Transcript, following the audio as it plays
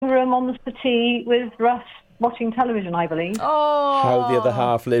room on the settee with Russ watching television, I believe. Oh. How the other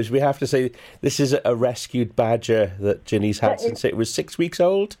half lives. We have to say, this is a rescued badger that Ginny's had since it was 6 weeks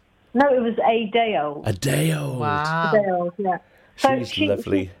old. No, it was a day old. A day old. Wow. A day old, yeah. So She's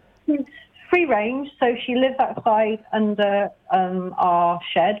lovely. She's free range, so she lives outside under our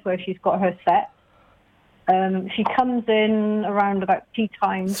shed where she's got her set. She comes in around about tea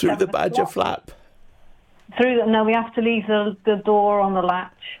time. Through the badger flap. No, we have to leave the door on the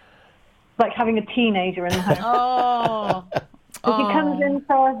latch. Like having a teenager in the house. So she comes in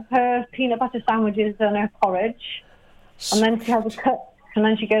for her peanut butter sandwiches and her porridge, and then she has a cut, and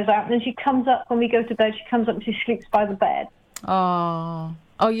then she goes out, and then she comes up when we go to bed. She comes up and she sleeps by the bed.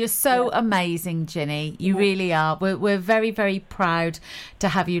 Oh, you're so amazing, Ginny. You really are. We're very, very proud to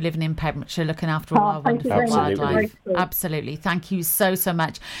have you living in Pembrokeshire, looking after all our wonderful wildlife. Absolutely. Thank you so, so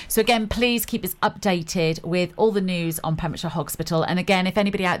much. So again, please keep us updated with all the news on Pembrokeshire Hospital. And again, if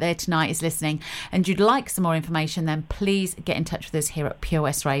anybody out there tonight is listening and you'd like some more information, then please get in touch with us here at Pure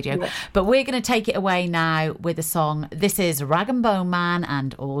West Radio. Yeah. But we're going to take it away now with a song. This is Rag and Bone Man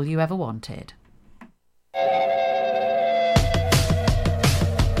and All You Ever Wanted.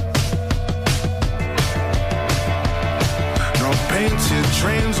 Painted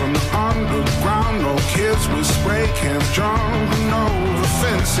trains on the underground, no kids with spray cans drunk, no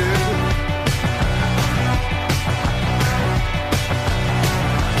offensive.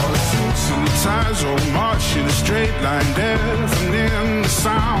 All the suits and the ties all march in a straight line, deafening the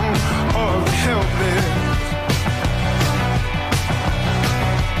sound of the helpless.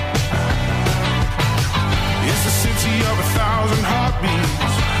 It's a city of 1,000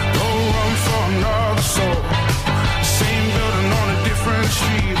 heartbeats, no room for another soul. Same building on a different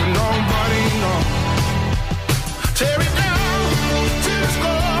street, but nobody knows. Tear it down till it's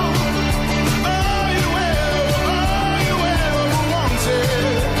gone. All you ever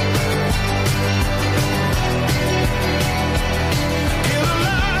wanted. Kill the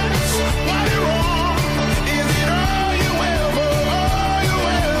lights while you're on. Is it all you ever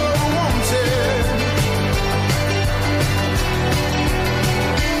wanted?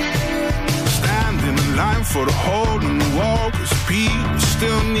 Stand in the line for the hole in the wall, 'cause people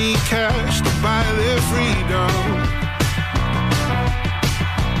still need cash to buy their freedom.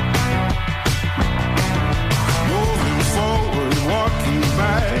 Moving forward, walking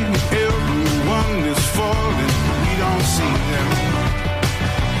back, everyone is falling, we don't see them.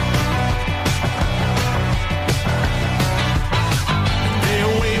 They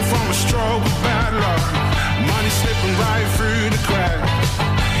away from a stroke of bad luck, money slipping right through the cracks.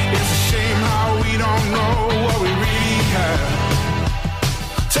 It's a shame how we don't know what we really have.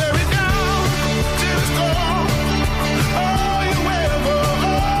 Tear it down till it's gone. All you ever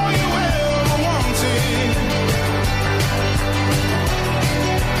wanted.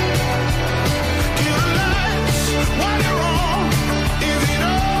 Kill the lights while you're on. Is it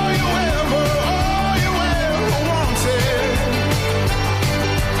all you ever wanted?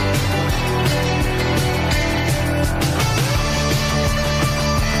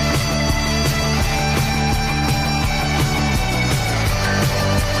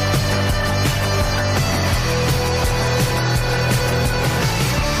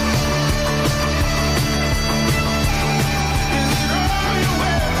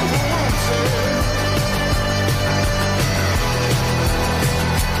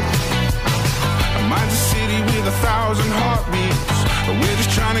 Mine's a city with 1,000 heartbeats, but we're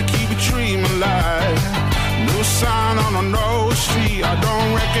just trying to keep a dream alive. No sign on a no street I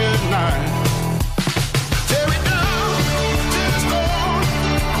don't recognize. Tear it down till it's gone.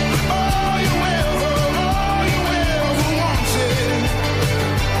 All you ever wanted.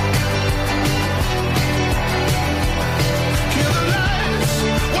 Kill the lights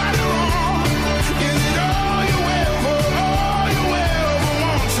while you're on. Is it all you ever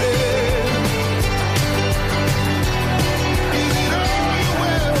wanted?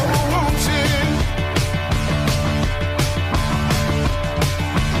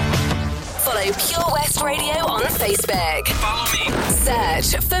 Follow Pure West Radio on Facebook. Follow me. Search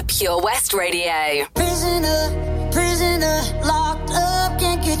for Pure West Radio. Prisoner, locked up,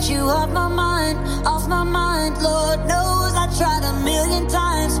 can't get you off my mind. Lord knows I tried a million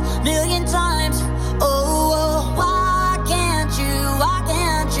times. Oh, why can't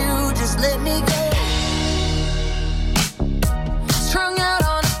you just let me go? Strung out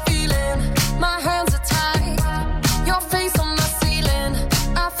on a feeling, my hands are tied. Your face on the ceiling,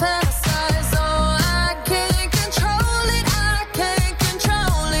 I fantasize. Oh, I can't control it.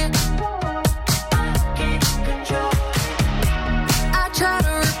 I try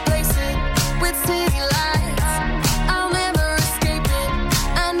to replace it with city lights. I'll never escape it.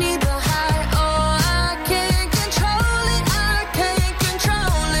 I need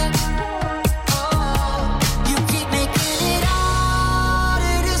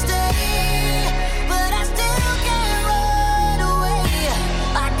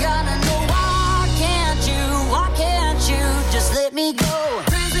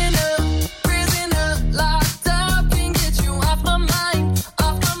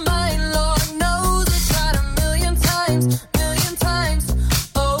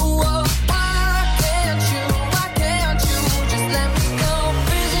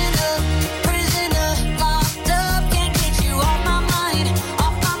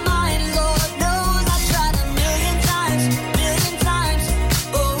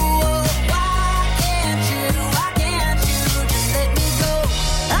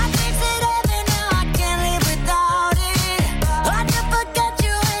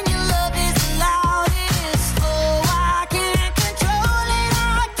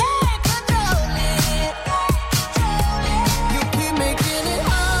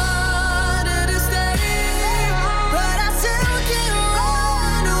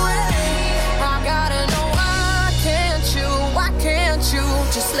can't you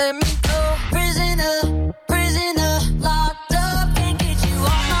just let me go? Prisoner, prisoner, locked up, can't get you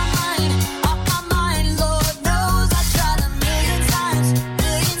off my mind, Lord knows I tried a million times,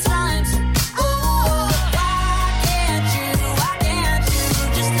 oh, why can't you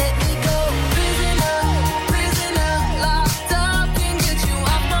just let me go? Prisoner, prisoner, locked up, can't get you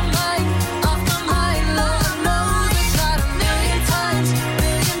off my mind, Lord knows I tried a million times,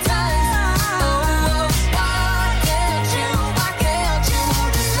 oh, why can't you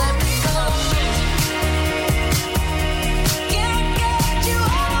just let me go? Can't get you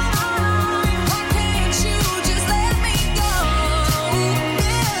off my mind, why can't you just let me go?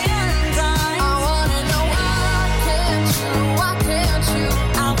 Million times, I wanna know why can't you?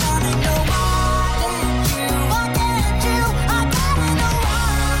 I wanna know why can't you? I gotta know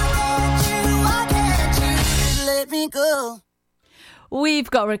why can't you just let me go? We've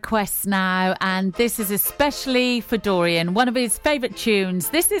got requests now, and this is especially for Dorian, one of his favourite tunes.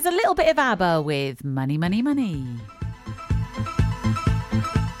 This is a little bit of ABBA with Money, Money, Money.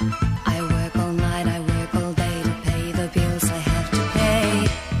 I work all night, I work all day to pay the bills I have to pay.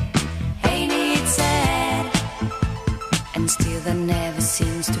 Ain't it sad? And still there never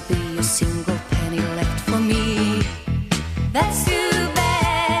seems to be a single penny left for me. That's too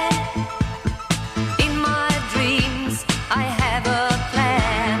bad. In my dreams, I have a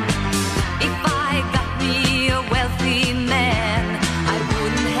plan. If I got me a wealthy man, I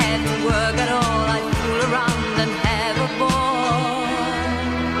wouldn't have to work at all. I'd fool around and have a ball.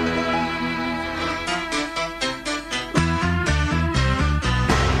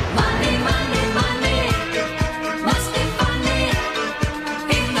 Money, money, money, must be funny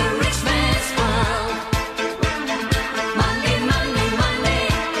in the rich man's world. Money, money, money,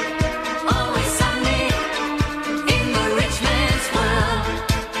 always sunny in the rich man's world.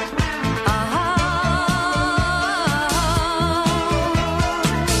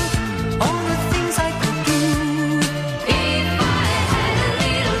 All the things I could do if I had a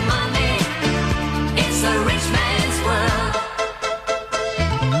little money. It's a rich man's world.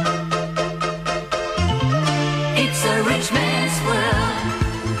 It's a rich man's world.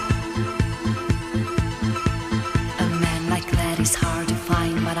 A man like that is hard to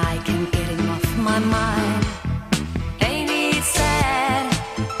find, but I can't get him off my mind. Ain't it sad?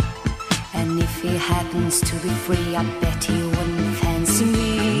 And if he happens to be free, I bet he wouldn't fancy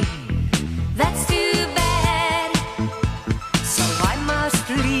me. That's too bad. So I must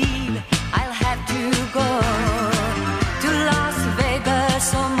leave. I'll have to go to Las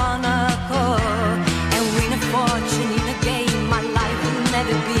Vegas or Monaco and win a fortune in a game. My life will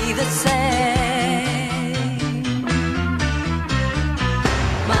never be the same.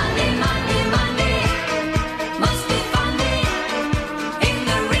 Money, money, money, must be funny in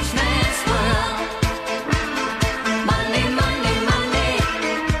the rich man's world. Money, money, money,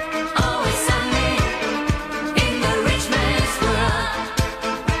 always sunny in the rich man's world.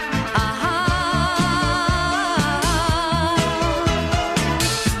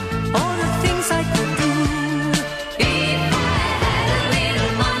 All the things I could do if I had a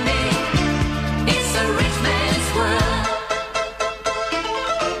little money. It's a rich man's world.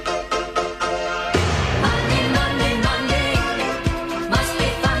 Money, money, money, must be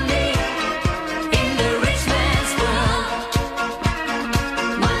funny in the rich man's world.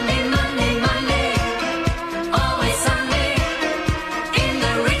 Money, money, money, always sunny in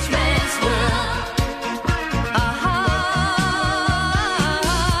the rich man's world.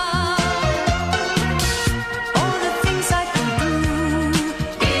 All the things I could do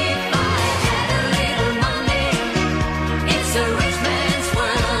if I had a little money. It's a rich man's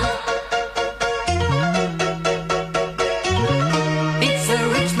world. It's a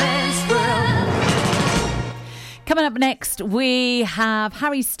rich man's world. Coming up next, we have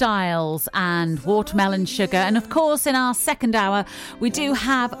Harry Styles and Watermelon Sugar. And of course, in our second hour, we do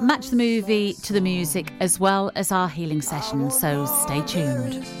have Match the Movie to the Music as well as our healing session. So stay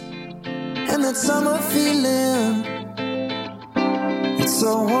tuned. And that summer feeling, it's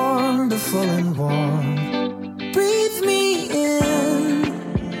so wonderful and warm. Breathe me in,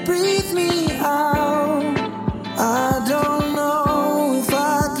 breathe me out. I don't know if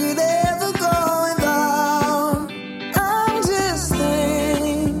I could ever go without. I'm just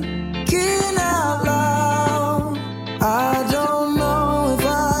thinking out loud. I don't know if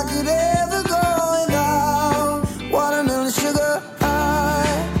I could ever go without watermelon sugar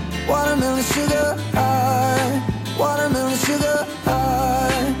high, watermelon sugar high, watermelon sugar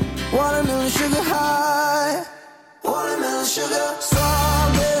high, watermelon sugar high.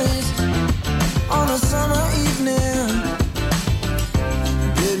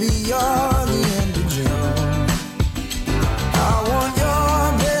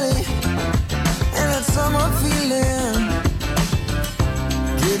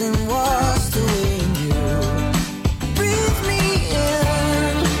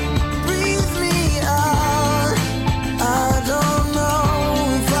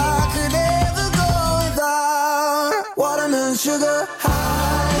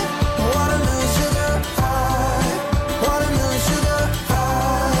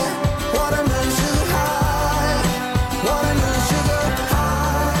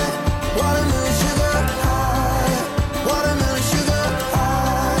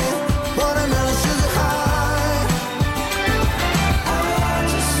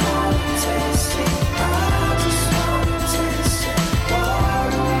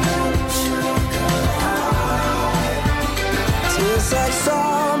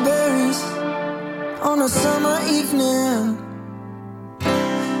 on a summer evening,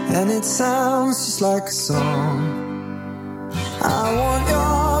 and it sounds just like a song. I want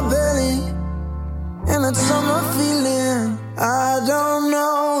your belly and that summer feeling. I don't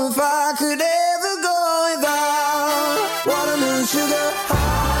know if I could ever go without watermelon sugar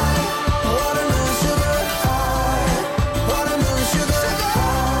high, watermelon sugar high, watermelon sugar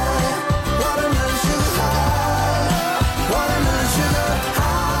high, watermelon sugar high, watermelon sugar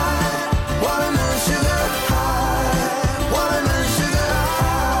high, watermelon sugar high, watermelon sugar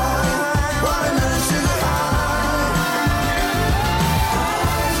high, watermelon sugar high. I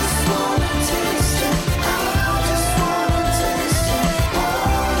just wanna taste it. I just wanna taste it.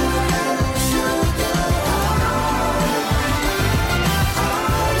 Watermelon sugar high. I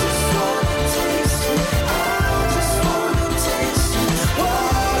just wanna taste it. I just wanna taste it.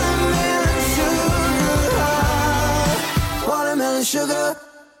 Watermelon sugar high. Watermelon sugar.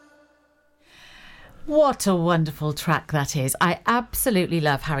 What a wonderful track that is. I absolutely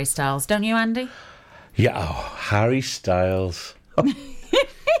love Harry Styles, don't you, Andy? Yeah, oh, Harry Styles.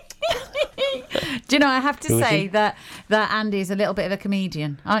 Do you know, I have to Who is say he? that Andy is a little bit of a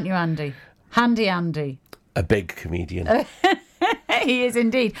comedian, aren't you, Andy? Handy Andy. A big comedian. He is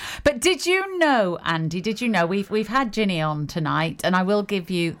indeed. But did you know, Andy, we've had Ginny on tonight, and I will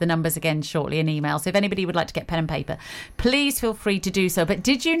give you the numbers again shortly in email. So if anybody would like to get pen and paper, please feel free to do so. But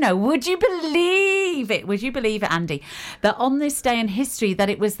did you know, would you believe it, Andy, that on this day in history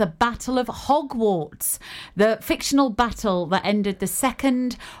that it was the Battle of Hogwarts, the fictional battle that ended the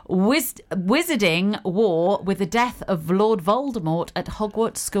Second Wizarding War with the death of Lord Voldemort at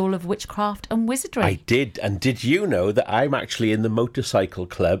Hogwarts School of Witchcraft and Wizardry? I did. And did you know that I'm actually in the motorcycle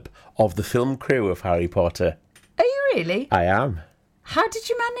club of the film crew of Harry Potter? Are you really? I am. How did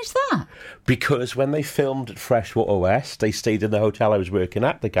you manage that? Because when they filmed at Freshwater West, they stayed in the hotel I was working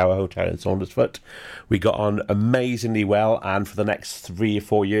at, the Gower Hotel in Saundersfoot. We got on amazingly well, and for the next 3 or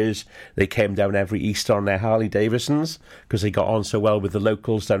 4 years, they came down every Easter on their Harley Davidsons because they got on so well with the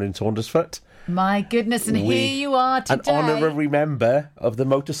locals down in Saundersfoot. My goodness, and here you are today. An honorary member of the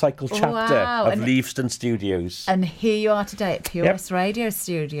motorcycle chapter of And- Leaveston Studios. And here you are today at Pure West Radio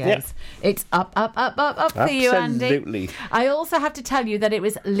Studios. Yep. It's up for you, Andy. Absolutely. I also have to tell you that it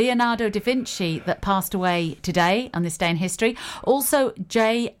was Leonardo da Vinci that passed away today on this day in history. Also,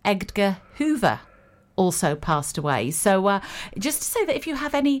 J. Edgar Hoover also passed away. So just to say that if you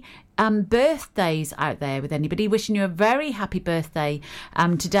have any birthdays out there with anybody, wishing you a very happy birthday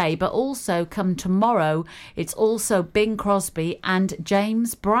today, but also come tomorrow, it's also Bing Crosby and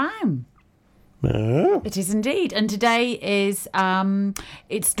James Brown. Oh. It is indeed. And today is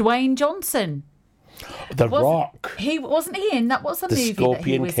it's Dwayne Johnson. The Rock. He wasn't he in that? What's the movie Scorpion that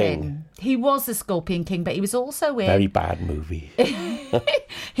he was King. in? He was the Scorpion King, but he was also in. Very bad movie.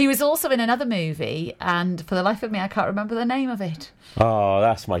 He was also in another movie, and for the life of me, I can't remember the name of it. Oh,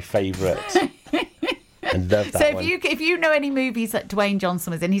 that's my favourite. I love that So one. if you know any movies that Dwayne Johnson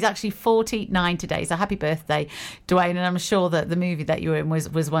was in, he's actually 49 today. So happy birthday, Dwayne! And I'm sure that the movie that you were in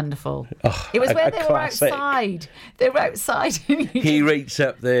was wonderful. Oh, it was where a they were classic. outside. They were outside. He rates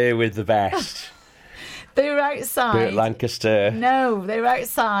up there with the best. They were outside. Burt Lancaster. No, they were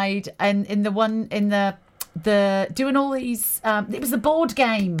outside, and in the doing all these. It was the board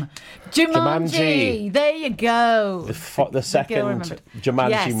game, Jumanji. There you go. The second Jumanji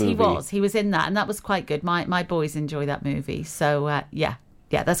yes, movie. He was in that, and that was quite good. My boys enjoy that movie. So yeah,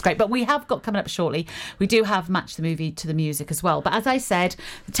 that's great. But we have got coming up shortly. We do have Match the Movie to the Music as well. But as I said,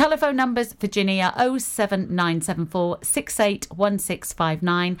 the telephone numbers for Ginny are 07974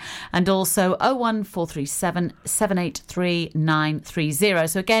 681659 and also 01437 783 930.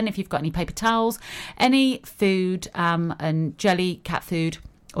 So again, if you've got any paper towels, any food and jelly, cat food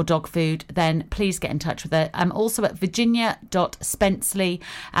or dog food, then please get in touch with it. I'm also at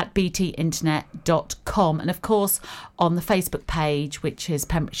virginia.spenceley@btinternet.com, and of course on the Facebook page, which is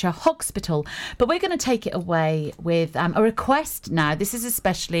Pembrokeshire Hospital. But we're going to take it away with a request now. This is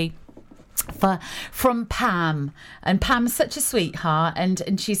especially from Pam, and Pam's such a sweetheart,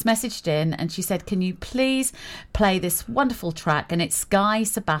 and she's messaged in and she said, can you please play this wonderful track, and it's Guy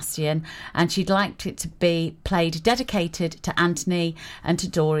Sebastian, and she'd like it to be played dedicated to Anthony and to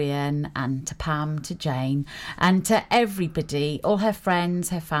Dorian and to Pam, to Jane and to everybody, all her friends,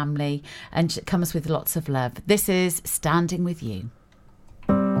 her family, and it comes with lots of love. This is Standing With You.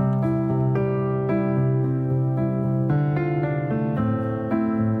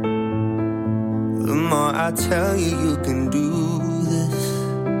 The more I tell you you can do this,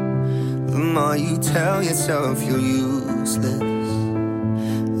 the more you tell yourself you're useless.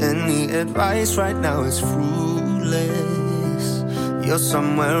 Any advice right now is fruitless. You're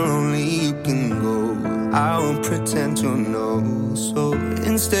somewhere only you can go. I won't pretend to know. So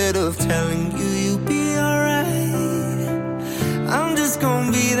instead of telling you you'll be alright, I'm just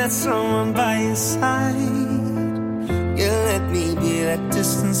gonna be that someone by your side. Yeah, let me be that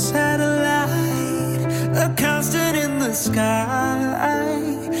distant satellite, a constant in the sky.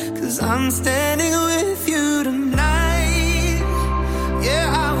 'Cause I'm standing with you tonight. Yeah,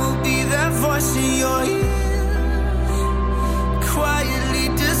 I will be that voice in your ear, quietly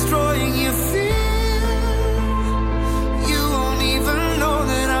destroying your fear. You won't even know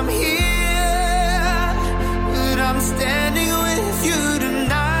that I'm here, but I'm standing with you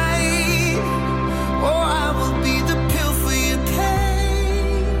tonight. Oh, I will be the pill for your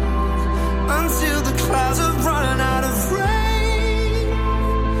pain, until the clouds have run out of rain.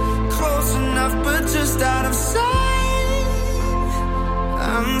 Close enough but just out of sight.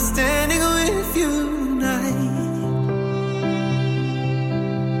 I'm standing with you tonight.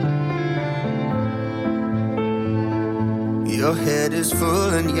 Your head is full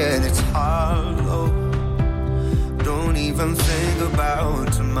and yet it's hollow. Don't even think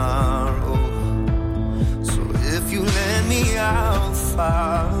about tomorrow. So if you let me, I'll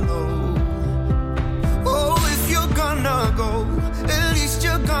follow. Oh, if you're gonna go, at least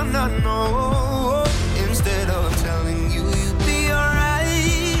you're gonna know. Instead of telling you you'll be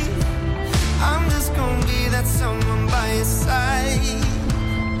alright, I'm just gonna be that someone by your side.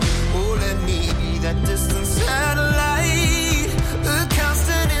 Oh, let me be that distant satellite, a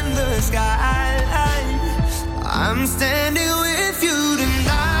constant in the sky. I'm standing with you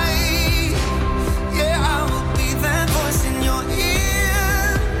tonight. Yeah, I will be that voice in your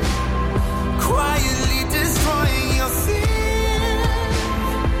ear, quietly destroying your fear.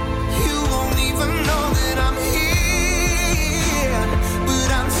 You won't even know that I'm here, but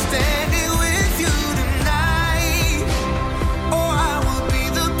I'm standing with you tonight. Oh, I will be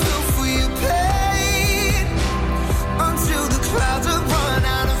the pill for your pain, until the clouds have run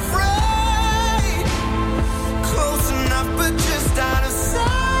out of rain. Close enough but just out of sight.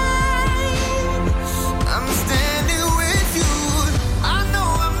 I'm standing with you. I know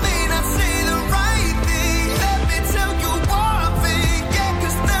I may not say the right thing. Let me tell you one thing, yeah,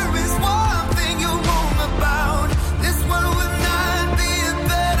 'cause there is one thing you're wrong about. This world will not be a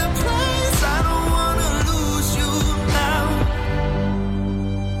better place. I don't wanna lose you now.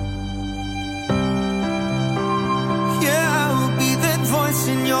 Yeah, I will be that voice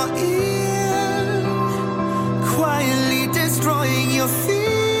in your ear, quietly destroying your fear.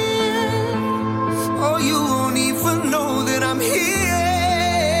 Oh, you won't even know that I'm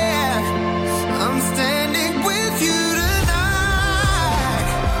here. I'm standing with you tonight.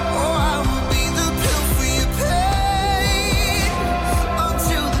 Oh, I will be the pill for your pain,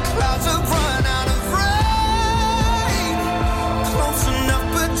 until the clouds have run out of rain. Close enough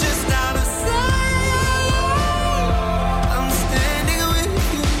but just out of sight. I'm standing with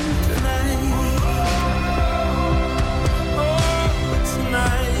you tonight. Oh,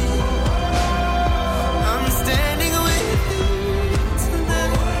 tonight. I'm standing with you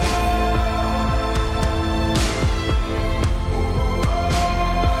tonight.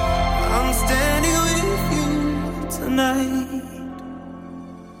 I'm standing with you tonight.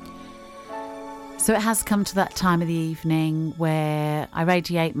 So it has come to that time of the evening where I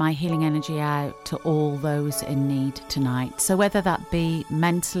radiate my healing energy out to all those in need tonight. So whether that be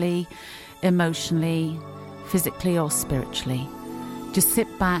mentally, emotionally, physically or spiritually, just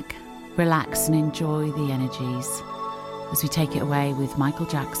sit back, relax and enjoy the energies as we take it away with Michael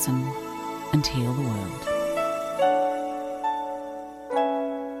Jackson and Heal the World.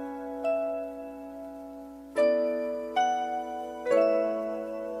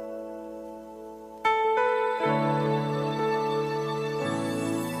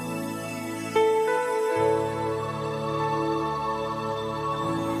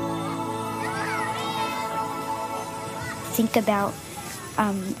 Think about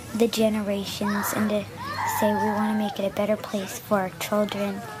the generations and to say we want to make it a better place for our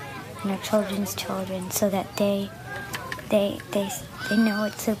children and our children's children, so that they know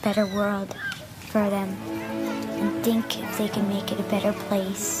it's a better world for them, and think if they can make it a better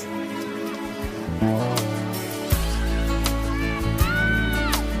place.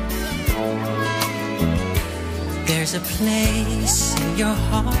 There's a place in your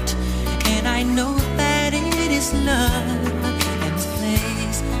heart, and I know that it is love. And this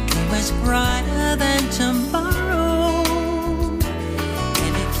place is much brighter than tomorrow.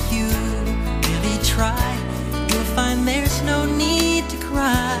 And if you really try, you'll find there's no need to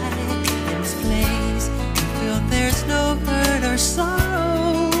cry. In this place, you feel there's no hurt or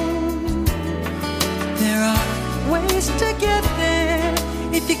sorrow. There are ways to get there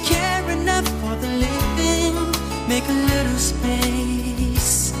if you care enough for the living.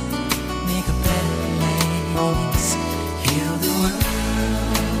 space, make a better place, heal the world,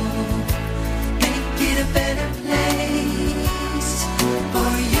 make it a better place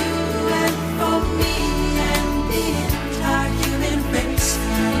for you and for me and the entire human race.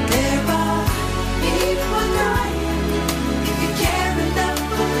 There are people dying. If you care enough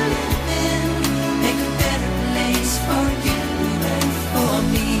for living, make a better place for you and for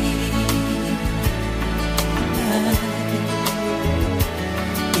me.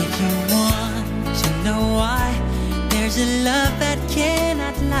 If you want to know why, there's a love that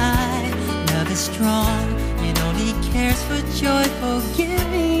cannot lie. Love is strong, it only cares for joyful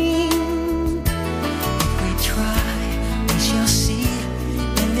giving. If we try, we shall see.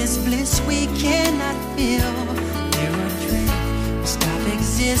 In this bliss we cannot feel. There are dreams, we stop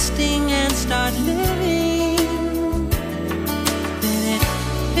existing and start living. Then it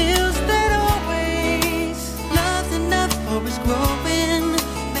feels that always love's enough for us growing.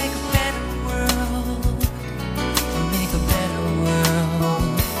 Make a better world, make a better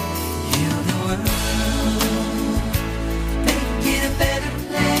world, heal the world, make it a better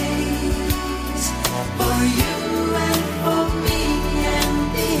place for you and for me and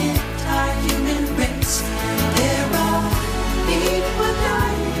the entire human race. There are people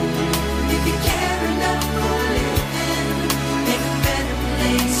dying. If you care enough for living, make a better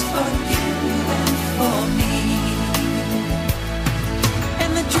place for you and for me.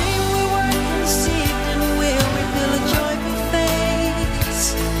 And the dream we were conceived in will reveal a joyful face.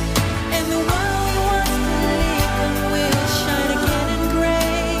 And the world we once believed in will shine again in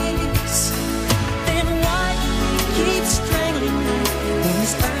grace. Then why keep strangling life when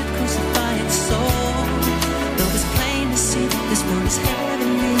this earth crucify its soul? Though it's plain to see this world is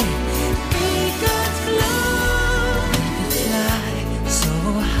heavenly, be God's love. Fly so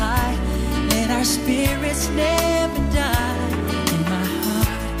high, let our spirits never die. In my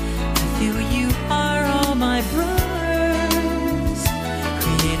heart, I feel you are all my brothers.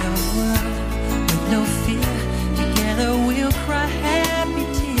 Create a world with no fear. Together we'll cry happy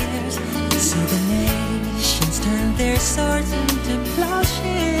tears. See the nations turn their swords into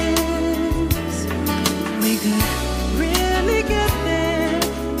plowshares. We could really get there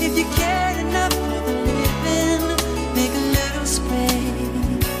if you cared enough for the living. Make a little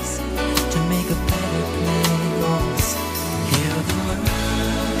space to make a better place. Heal the world,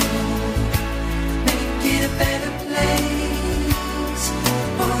 make it a better place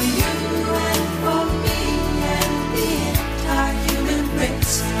for you and for me and the entire human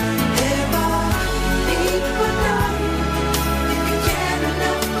race. There are people dying. If you care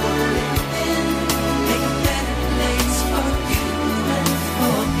enough for living, make a better place for you and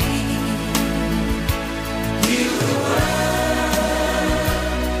for me. Heal the world,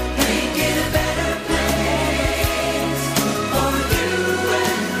 make it a better place for you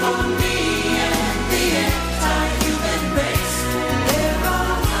and for me and the entire human race. There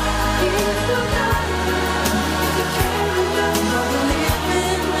are people dying. If you care enough for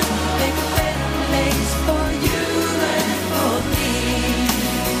living, make a better place for you and for me.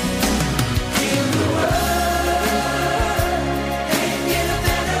 Heal the world, make it a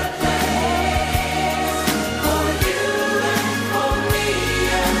better place for you and for me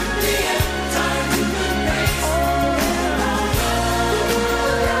and the entire human race.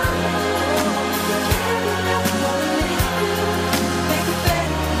 Make a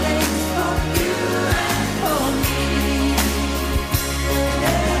better place for you and for me.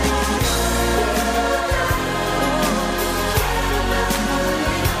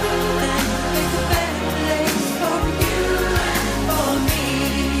 Make a better place for you and for me.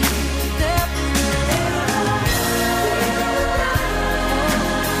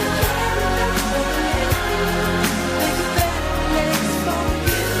 Make a better place for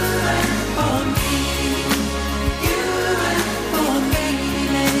you and for me. You and for me.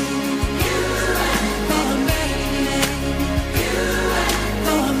 You and for me. You and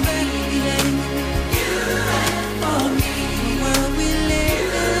for me. You and for me. The world we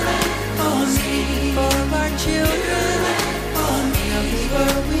live in, for me, for our children, for me. The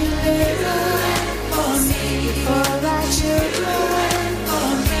world we live in, for me, for our children, for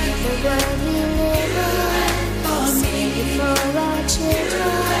me. The world we live in, for me, for our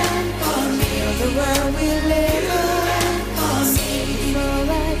children, for me. The world we live in, for me, for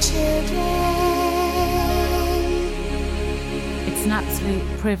our children. It's an absolute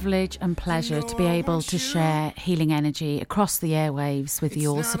privilege and pleasure to be able to share healing energy across the airwaves with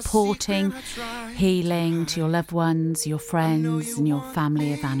you all, supporting healing to your loved ones, your friends and your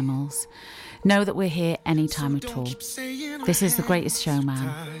family of animals. Know that we're here anytime at all. This is The Greatest Showman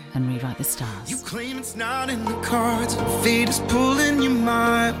and Rewrite the Stars. You claim it's not in the cards, and fate is pulling you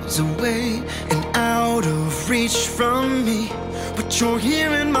miles away and out of reach from me. But you're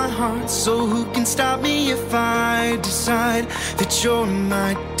here in my heart, so who can stop me if I decide that you're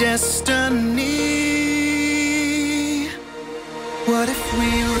my destiny? What if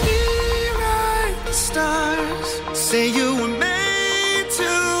we rewrite the stars? Say you were made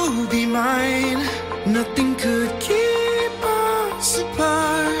to be mine. Nothing could keep us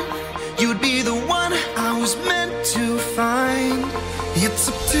apart. You'd be the one I was meant to find. It's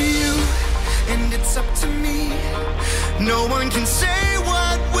up to you, and it's up to me. No one can say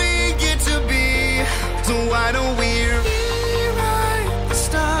what we get to be. So why don't we rewrite the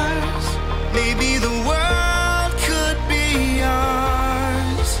stars? Maybe the world could be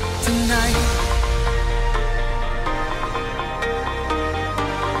ours tonight.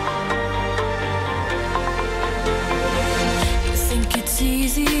 You think it's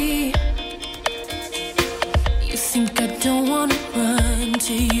easy. You think I don't wanna run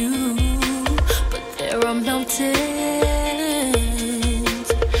to you, but there are mountains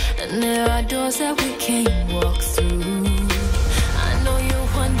and there are doors that we can't walk through. I know you're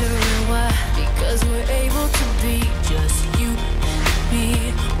wondering why, because we're able to be just you and me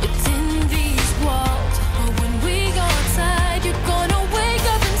within these walls. But when we go outside, you're gonna wake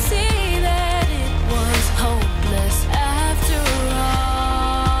up and see that it was hopeless after all.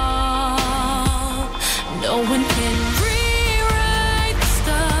 No one can rewrite the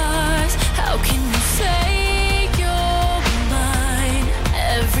stars. How can you say you're mine?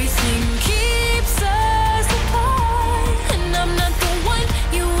 Everything keeps us apart, and I'm not the one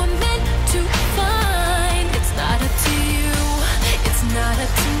you were meant to find. It's not up to you, it's not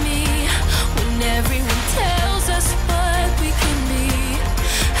up to me. When everyone tells us what we can be,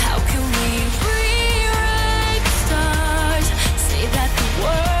 how can we rewrite the stars? Say that the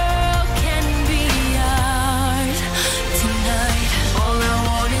world can be ours tonight. All I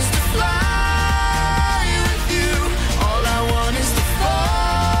want is to fly with you. All I want is to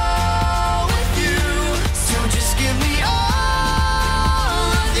fall with you. So just give me all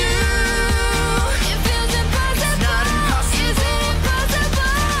of you. It feels impossible. It's not impossible. Is it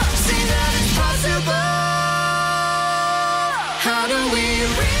impossible? Say that it's possible. How do we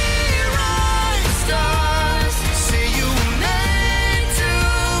rewrite the stars? Say you were made to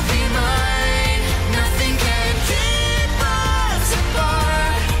be mine. Nothing can keep us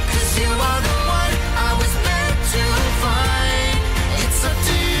apart, 'cause you are the one I was meant to find. It's up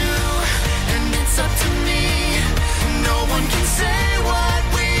to you, and it's up to me. No one can say what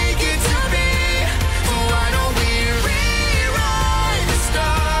we get to be. So why don't we rewrite the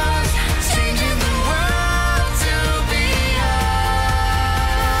stars? Changing the world to be ours.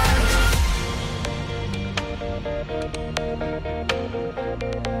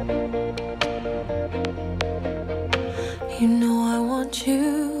 You know I want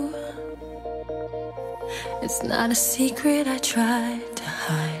you. It's not a secret I tried to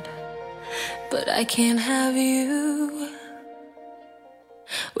hide, but I can't have you.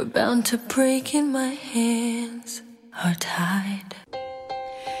 We're bound to break and my hands are tied.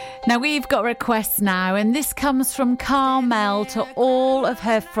 Now, we've got requests now, and this comes from Carmel to all of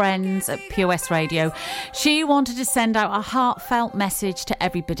her friends at Pure West Radio. She wanted to send out a heartfelt message to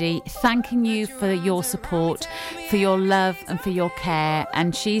everybody, thanking you for your support, for your love and for your care.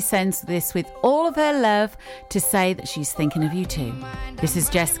 And she sends this with all of her love to say that she's thinking of you too. This is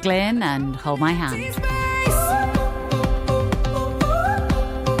Jess Glynn and Hold My Hand.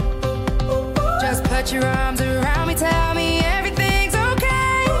 Just put your arms around me, tell me everything's okay.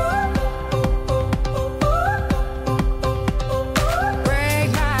 Break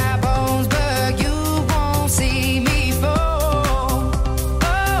my bones, but you won't see me fall.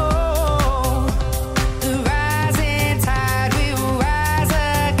 Oh, the rising tide will rise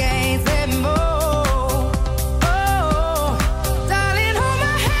against them all. Oh, darling, hold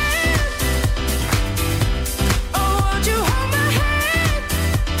my hand. Oh, won't you hold my hand?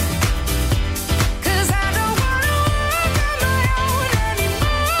 'Cause I don't wanna walk on my own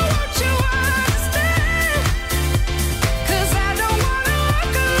anymore. Won't you understand? 'Cause I don't wanna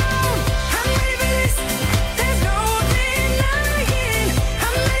walk alone. I'm ready for this. There's no denying.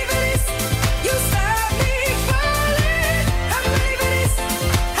 I'm ready for this. You stop me falling. I'm ready for this.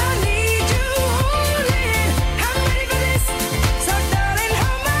 I need you holding. I'm ready for this. So darling,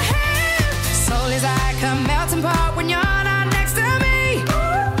 hold my hand. Soul is like a melting pot when you're not next to me.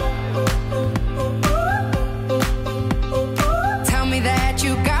 Tell me that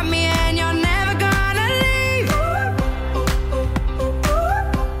you got me and you're never gonna leave.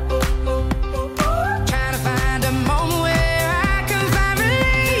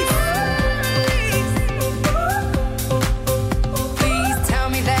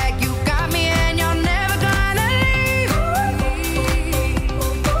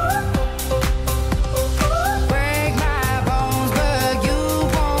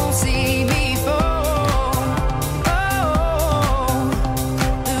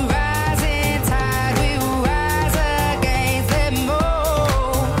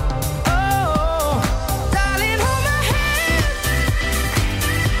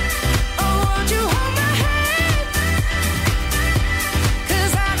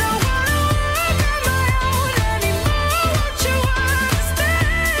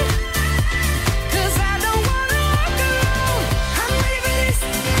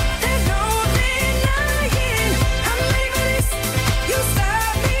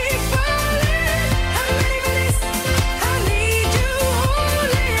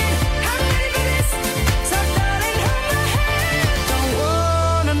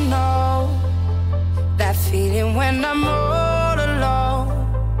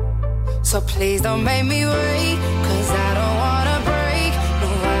 don't make me wait, 'cause I don't wanna break, no,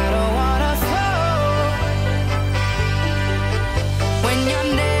 I don't wanna fall. When you're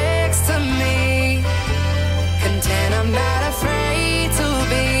next to me, content, I'm not afraid to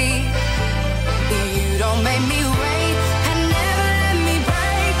be. You don't make me wait, and never let me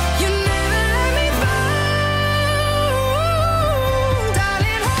break, you never let me fall.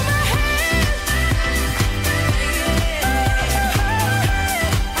 Darling, hold my hand.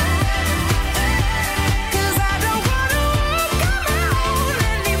 'Cause I don't wanna walk on my own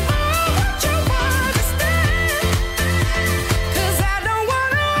anymore, won't you understand? 'Cause I don't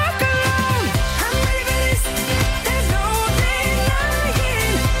wanna walk alone. I'm ready for this, there's no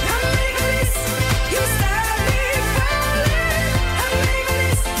denying. I'm ready for this, you stop me falling. I'm ready for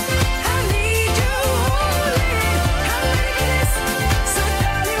this, I need you holding. I'm ready for this, so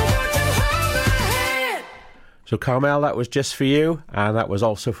darling, won't you hold my hand? So, Carmel, that was just for you, and that was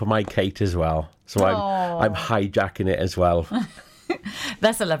also for my Kate as well. So I'm hijacking it as well.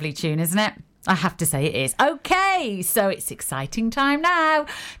 That's a lovely tune, isn't it? I have to say it is. Okay, so it's exciting time now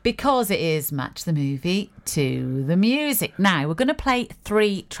because it is Match the Movie to the Music. Now, we're going to play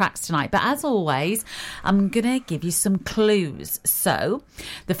 3 tracks tonight, but as always, I'm going to give you some clues. So,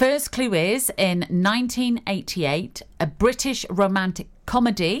 the first clue is in 1988, a British romantic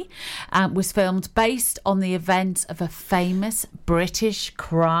comedy was filmed based on the events of a famous British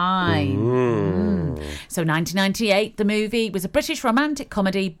crime. So 1998, the movie was a British romantic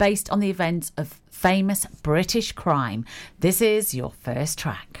comedy based on the events of famous British crime. This is your first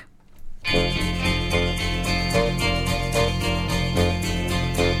track.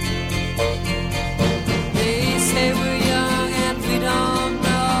 They say we're young and we don't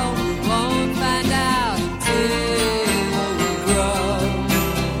know. We won't find out until we grow.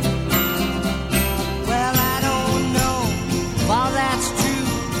 Well, I don't know if all that's true,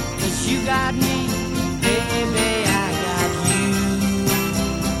 'cause you got me, baby, I got you.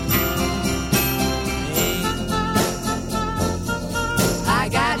 Hey. I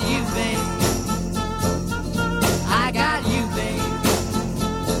got you, babe. I got you, babe.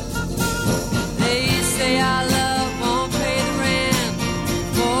 They say our love won't pay the rent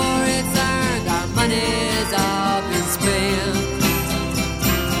before it's earned. Our money's all been spent.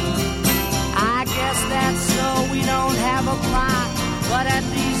 I guess that's so we don't have a plot, but at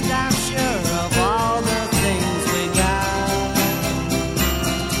least I'm sure of all the things we got.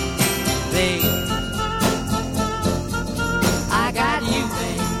 Babe, I got you,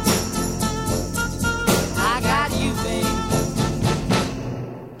 babe. I got you, babe.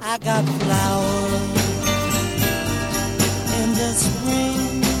 I got flowers in the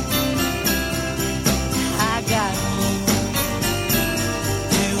spring. I got you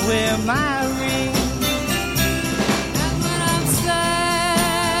to wear my ring. And when I'm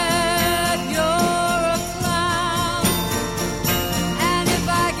sad, you're a clown. And if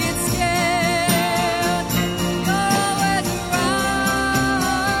I get scared, you're always around.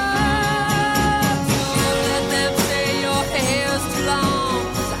 Don't let them say your hair's too long,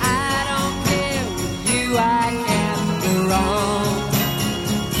 'cause I don't care. With you I can't go wrong.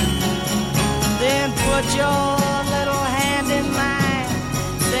 Then put your little hand in mine.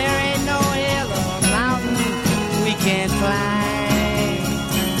 There ain't no hill or mountain we can't climb.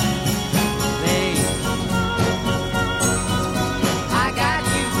 Babe, I got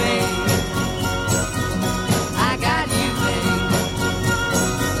you, babe. I got you, babe.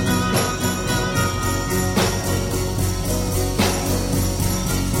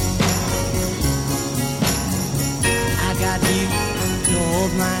 I got you to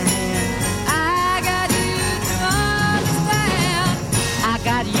hold my hand. I got you to understand. I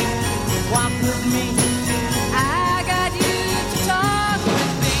got you to walk with me. I got you to talk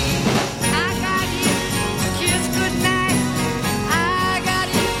with me. I got you to kiss goodnight. I got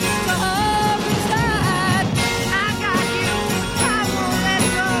you to hold me tight. I got you, I won't let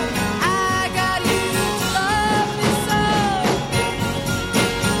go. I got you to love me so.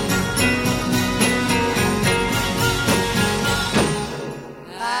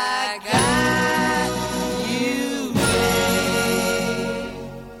 I got you, babe.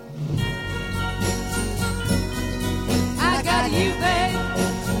 I got you, babe.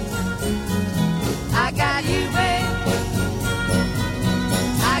 I got you, babe.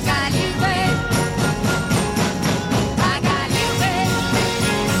 I got you, babe. I got you, babe.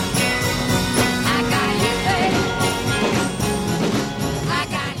 I got you, babe. I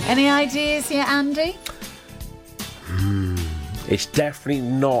got you. Any ideas here, Andy? It's definitely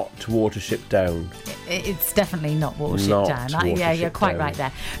not Watership Down. it's definitely not watership Not down. Watership Yeah, you're quite Down. right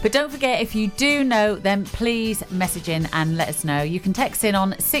there. But don't forget, if you do know, then please message in and let us know. You can text in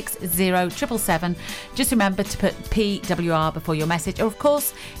on 60777. Just remember to put PWR before your message, or of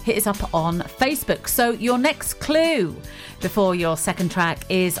course hit us up on Facebook. So your next clue before your second track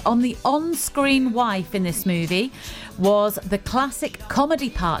is on the on-screen wife in this movie was the classic comedy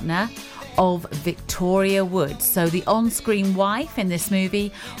partner of Victoria Wood. So the on-screen wife in this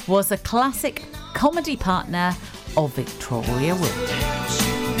movie was a classic comedy partner of Victoria Wood.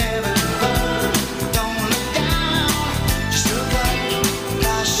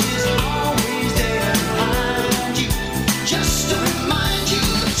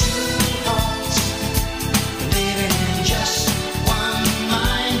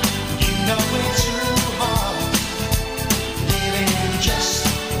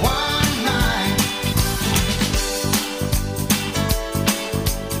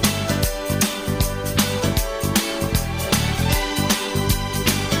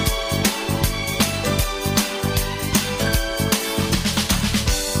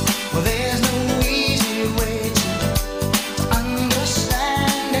 Well, there's no easy way to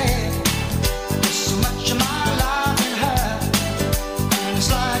understand it. There's so much of my life in her, and it's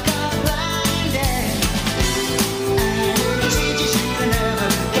like a blind date. And it teaches you to never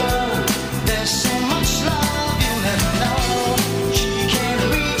go. There's so much love you'll never know. She can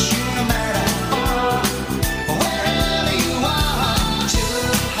reach you no matter how far, wherever you are. Two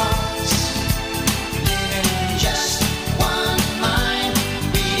hearts living in just one mind,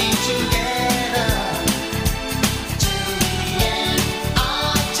 beating together till the end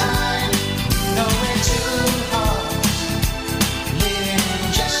of time. No, we're two hearts living in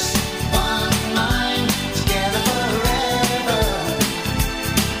just one mind, together forever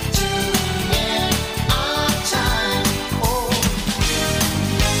till the end of time. Oh,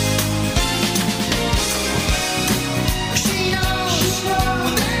 she knows there'll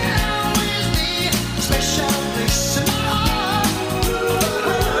always be a special place in my heart.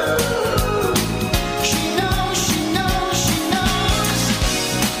 She knows, she knows, she knows.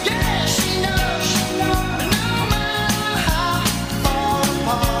 Yeah, she knows. No matter how far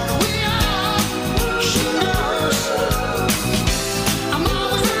apart we are, she knows. I'm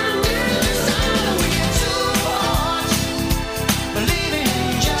always right there beside her. We're two hearts, believing in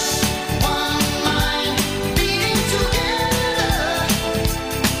just one mind, beating together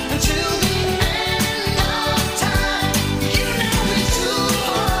until the end of time. You know we're two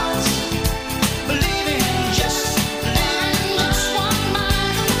hearts, believing in just one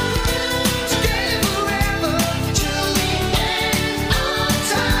mind, together forever till the end of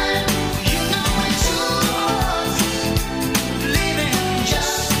time. You know we're two hearts, believing in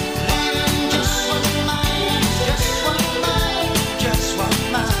just one mind, just one mind, just one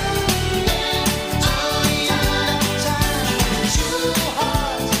mind, till the end of time. Two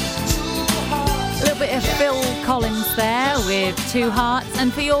hearts, two hearts. A little bit of Phil Collins there with Two Hearts.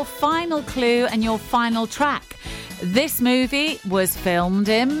 And for your final clue and your final track, this movie was filmed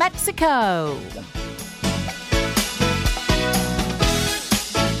in Mexico.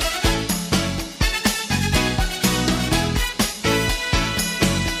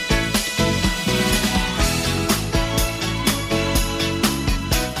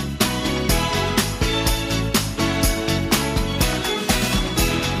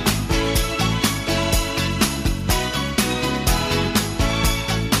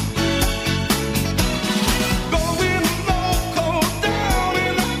 Going loco down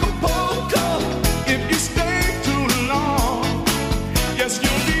in Acapulco. If you stay too long, yes,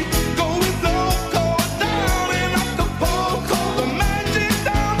 you'll be going loco down in Acapulco. The magic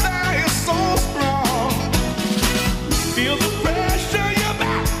down there is so strong. Feel the pressure, your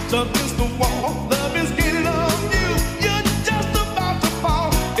back's up against the wall. Love is getting on you, you're just about to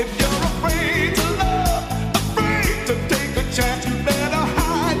fall. If you're afraid to love, afraid to take a chance, you better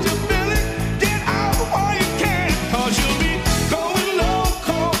hide your feeling. Get out while you can, 'cause you'll be going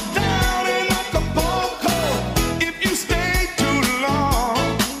loco down in Acapulco. If you stay too long,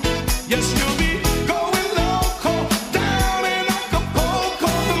 yes, you'll be going loco down in Acapulco.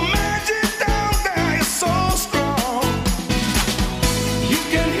 The magic down there is so strong. You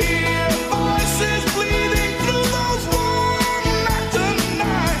can hear voices bleeding through those warm mountain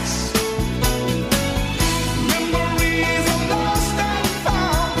nights. Memories are lost and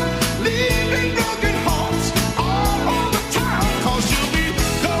found, leaving broken hearts all over town. 'Cause you'll be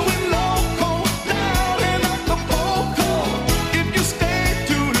going loco down in Acapulco. If you stay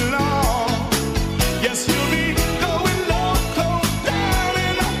too long, yes, you'll be going loco down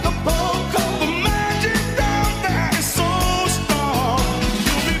in Acapulco. The magic down there is so strong.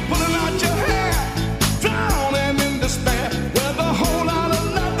 You'll be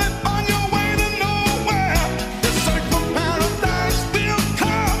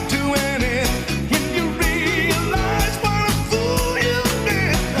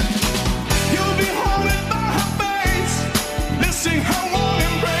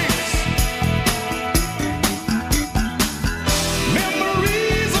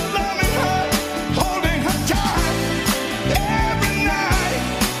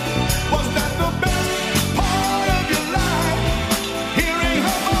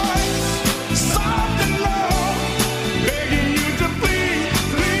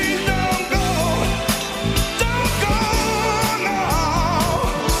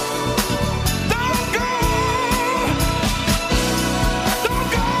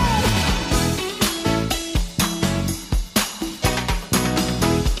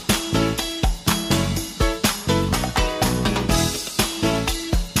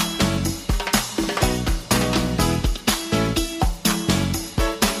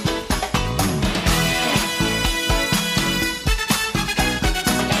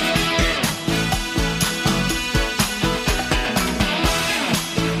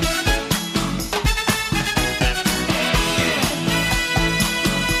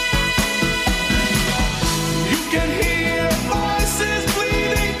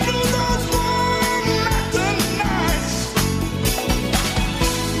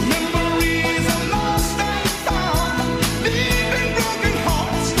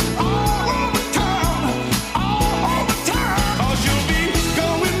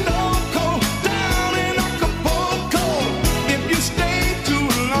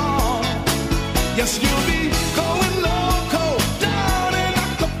Yes, you'll be going loco down in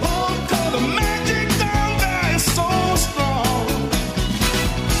Acapulco. The magic down there is so strong.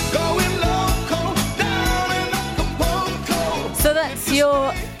 Going loco down in Acapulco. So that's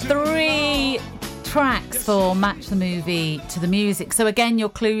your 3 tracks for Match the Movie to the Music. So again, your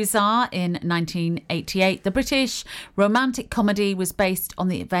clues are: in 1988, the British romantic comedy was based on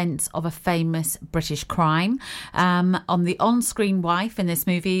the events of a famous British crime. On the on-screen wife in this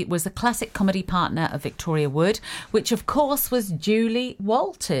movie was a classic comedy partner of Victoria Wood, which of course was Julie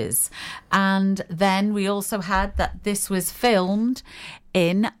Walters. And then we also had that this was filmed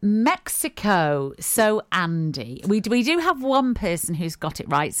in Mexico. So, Andy, we do have one person who's got it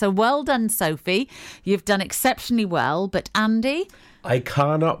right. So well done, Sophie. You've done exceptionally well. But Andy? I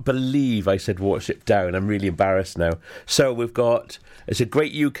cannot believe I said Watership Down. I'm really embarrassed now. So it's a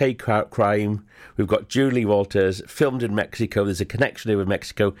great UK crime. We've got Julie Walters, filmed in Mexico. There's a connection there with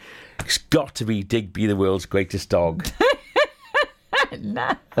Mexico. It's got to be Digby, the world's greatest dog.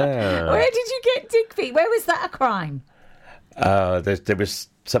 No. Where did you get Digby? Where was that a crime? There was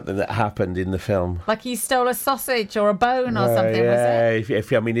something that happened in the film. Like he stole a sausage or a bone or something, was it?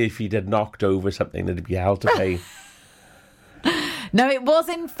 If he'd had knocked over something, there'd be hell to pay. No, it was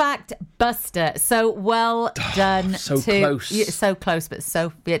in fact Buster. So well done. Close. So close, but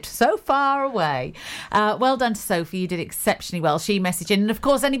so far away. Well done to Sophie. You did exceptionally well. She messaged in. And of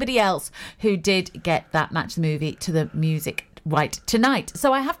course, anybody else who did get that Match the Movie to the Music right tonight.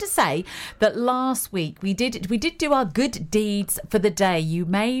 So I have to say that last week we did do our good deeds for the day. You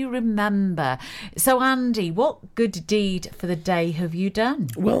may remember. So Andy, what good deed for the day have you done?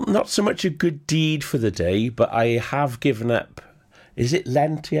 Well, not so much a good deed for the day, but I have given up. Is it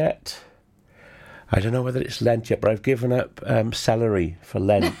Lent yet? I don't know whether it's Lent yet, but I've given up celery for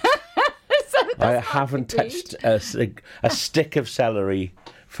Lent. I haven't touched a stick of celery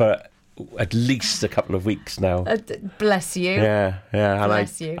for at least a couple of weeks now. Bless you. Yeah.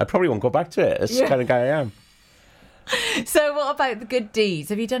 Bless you. I probably won't go back to it. That's the kind of guy I am. So what about the good deeds?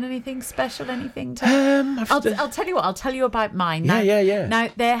 Have you done anything special? Anything? I'll tell you what. I'll tell you about mine. Now, yeah. Now,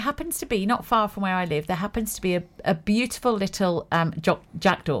 there happens to be, not far from where I live, there happens to be a beautiful little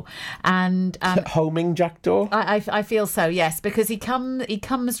jackdaw. And homing jackdaw? I feel so, yes, because he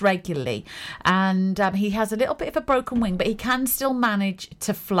comes regularly. And he has a little bit of a broken wing, but he can still manage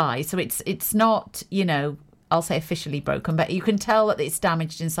to fly. So it's not, I'll say officially broken, but you can tell that it's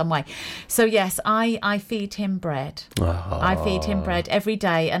damaged in some way. So yes, I feed him bread. Oh. I feed him bread every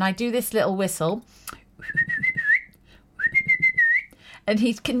day, and I do this little whistle. And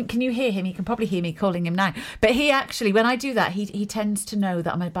can you hear him? You can probably hear me calling him now. But he actually, when I do that, he tends to know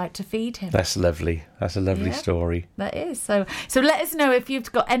that I'm about to feed him. That's lovely. That's a lovely story. That is. So let us know if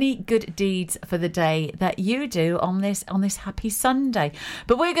you've got any good deeds for the day that you do on this happy Sunday.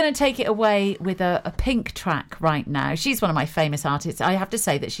 But we're going to take it away with a Pink track right now. She's one of my famous artists. I have to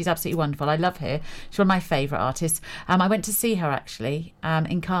say that she's absolutely wonderful. I love her. She's one of my favourite artists. I went to see her actually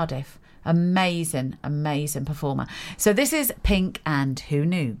in Cardiff. Amazing performer. So this is Pink and Who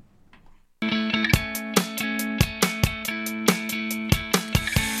Knew.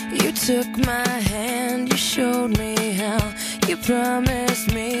 You took my hand, you showed me how, you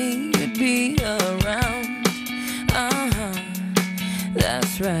promised me you'd be around.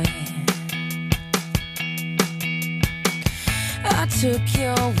 That's right. I took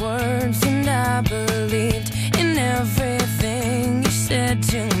your words and I believed in everything you said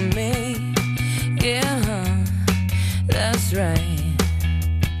to me. Yeah, that's right.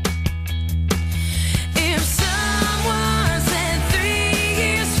 If someone said 3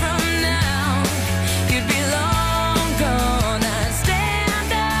 years from now you'd be long gone, I'd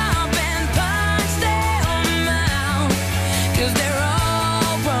stand up and punch them out, 'cause they're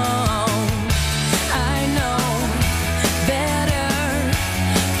all wrong. I know better,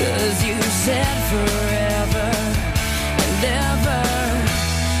 'cause you said forever and ever.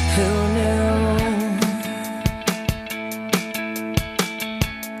 Who knew?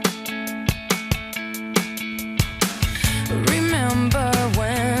 Remember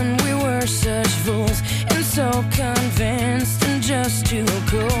when we were such fools and so convinced and just too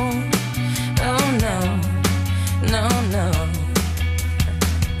cool? Oh no, no, no.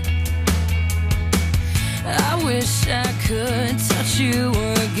 I wish I could touch you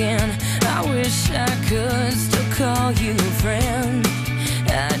again. I wish I could still call you friend.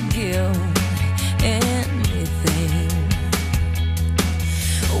 I'd give anything.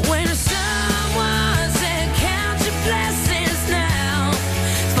 When someone said count your blessings now,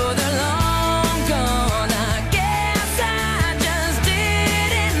 for they're long gone, I guess I just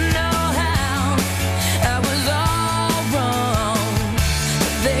didn't know how. I was all wrong.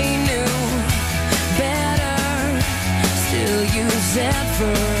 They knew you said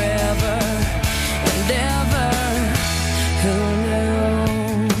forever and ever. Who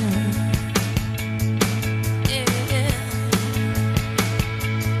knew? Yeah.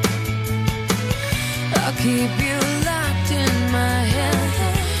 I'll keep you locked in my head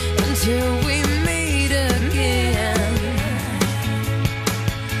until we meet again.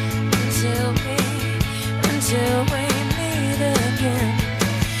 Until we meet again.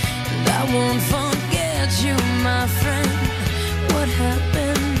 And I won't forget you, my friend. What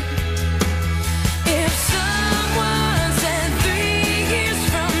happened? If someone said 3 years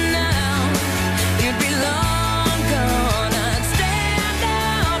from now you'd be long gone, I'd stand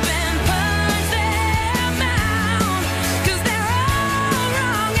up and punch them out. 'Cause they're all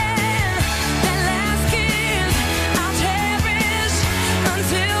wrong, and that last kiss I'll cherish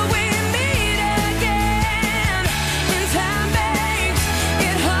until we meet again. And time makes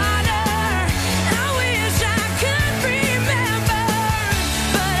it harder. I wish I could remember,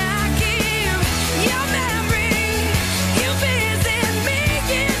 but I keep your memory. You visit me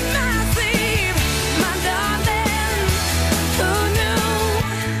in my sleep, my darling. Who knew?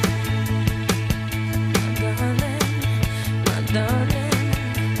 My darling,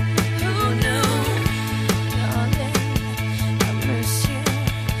 who knew? Darling, I miss you,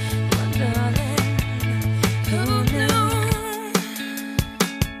 my darling. Who knew?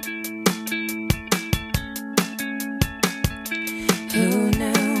 Who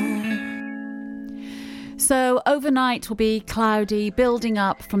knew? So overnight will be cloudy, building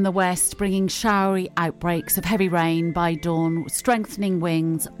up from the west, bringing showery outbreaks of heavy rain by dawn, strengthening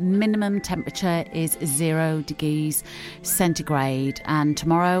winds. Minimum temperature is 0 degrees centigrade. And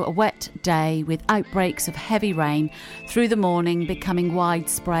tomorrow, a wet day with outbreaks of heavy rain through the morning, becoming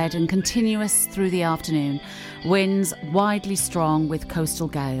widespread and continuous through the afternoon. Winds widely strong with coastal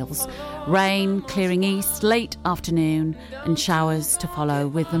gales. Rain clearing east late afternoon and showers to follow,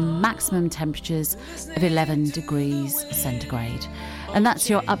 with the maximum temperatures of 11 degrees centigrade. And that's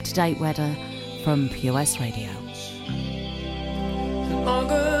your up-to-date weather from Pure West Radio.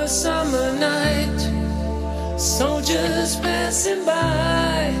 August summer night, soldiers passing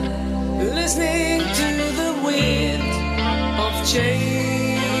by, listening to the wind of change.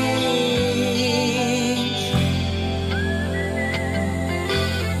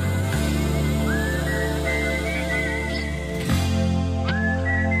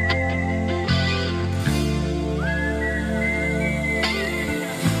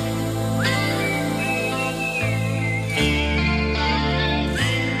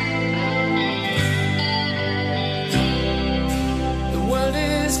 The world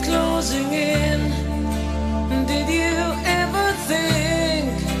is closing in. Did you ever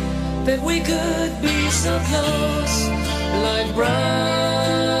think that we could be so close, like brothers?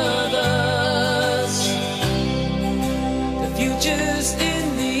 The future's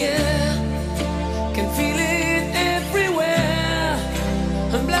in the air, can feel it everywhere.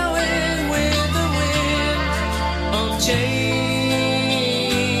 I'm blowing with the wind of change.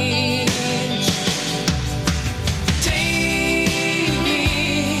 Take me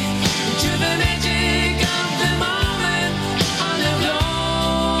to the magic of the moment on a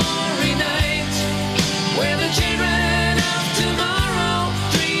glory night, where the children of tomorrow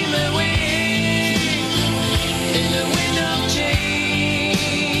dream away in the wind of change.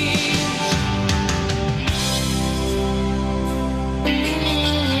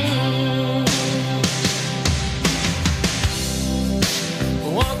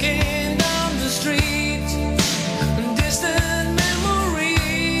 Walking down the street, distant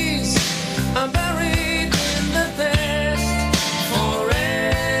memories are buried in the past forever.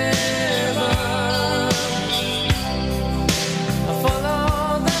 I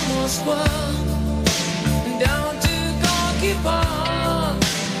follow the Moskva down to Gorky Park,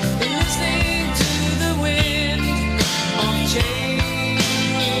 listening to the wind of change.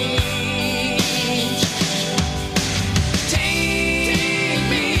 Take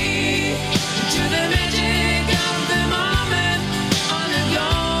me to the magic of the moment on a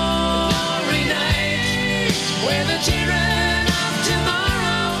glory night, where the children of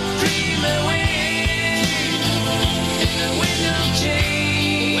tomorrow dream away in the wind of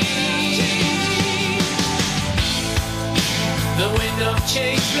change. The wind of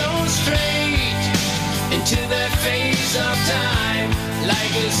change blows straight into the face of time,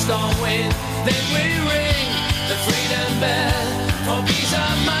 like a storm wind that will ring the freedom bell for peace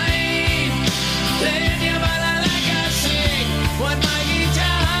of mind. Play your ballad like I sing what my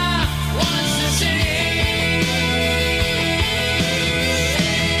guitar wants to sing.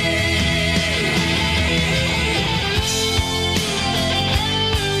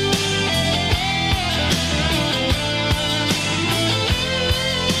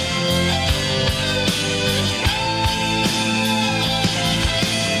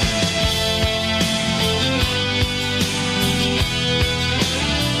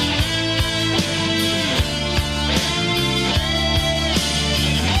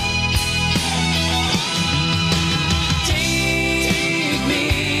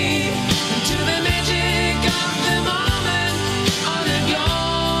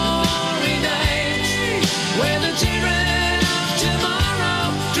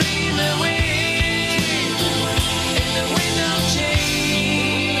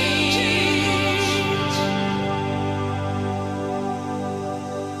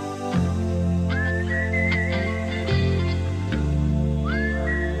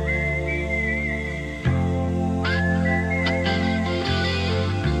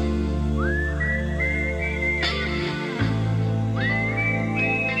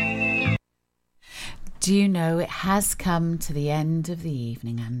 Do you know it has come to the end of the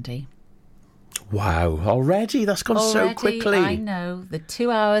evening, Andy? Wow, already? That's gone so quickly. I know. The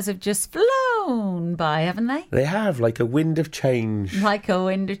 2 hours have just flown by, haven't they? They have, like a wind of change. Like a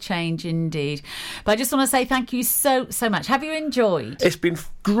wind of change, indeed. But I just want to say thank you so much. Have you enjoyed? It's been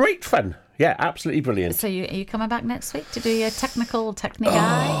great fun. Yeah, absolutely brilliant. So are you coming back next week to do your technical technique?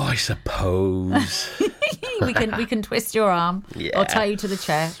 Oh, I suppose. we can twist your arm or tie you to the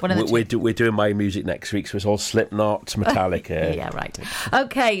chair. We're doing my music next week, so it's all Slipknot, Metallica. Yeah, right.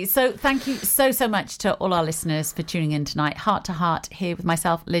 Okay, so thank you so much to all our listeners for tuning in tonight. Heart to Heart here with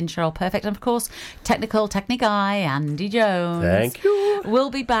myself, Lynn Cheryl Perfect, and of course, technical technique guy, Andy Jones. Thank you.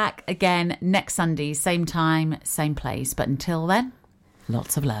 We'll be back again next Sunday, same time, same place. But until then,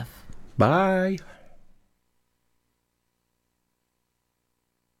 lots of love. Bye.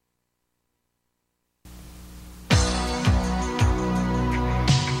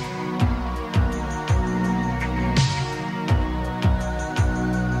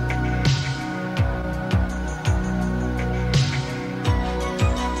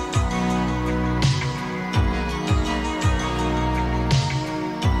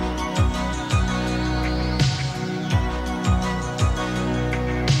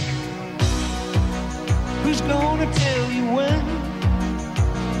 Who's gonna tell you when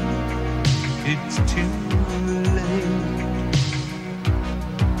it's too late?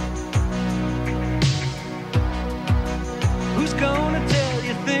 Who's gonna tell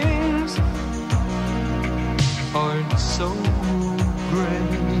you things aren't so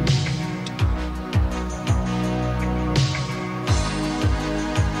great?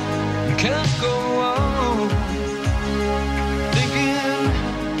 You can't go on thinking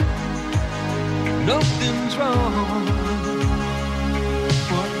nothing's wrong.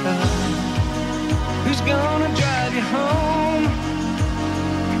 What who's gonna drive you home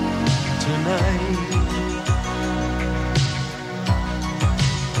tonight?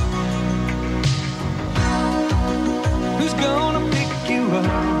 Who's gonna pick you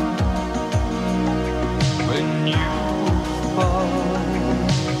up when you fall?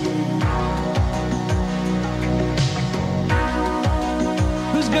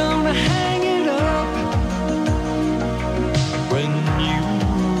 Who's gonna hang it up when you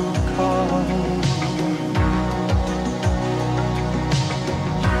call?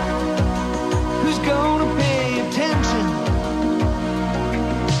 Who's gonna pay attention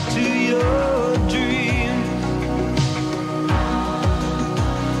to your dreams?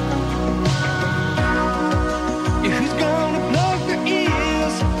 Yeah, who's gonna plug their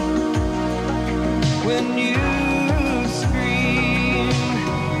ears when you scream?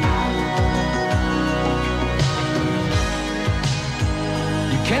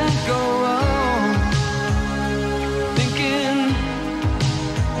 Can't go on thinking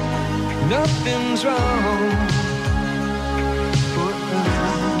nothing's wrong.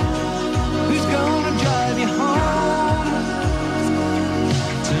 Who's gonna drive you home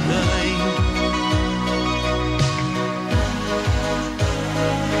tonight?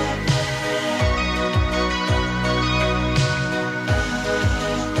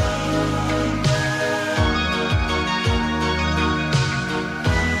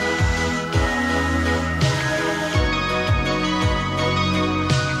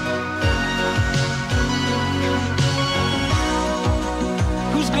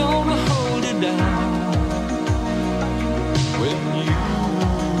 Who's gonna hold it down when you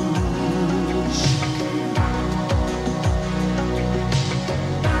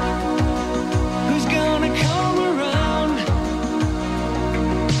who's gonna come around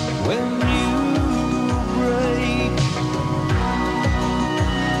when you break?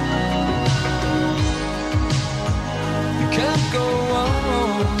 You can't go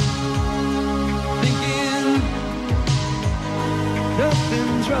on thinking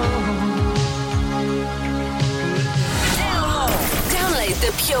nothing's wrong. Download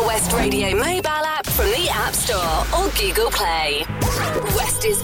the Pure West Radio mobile app from the App Store or Google Play. West is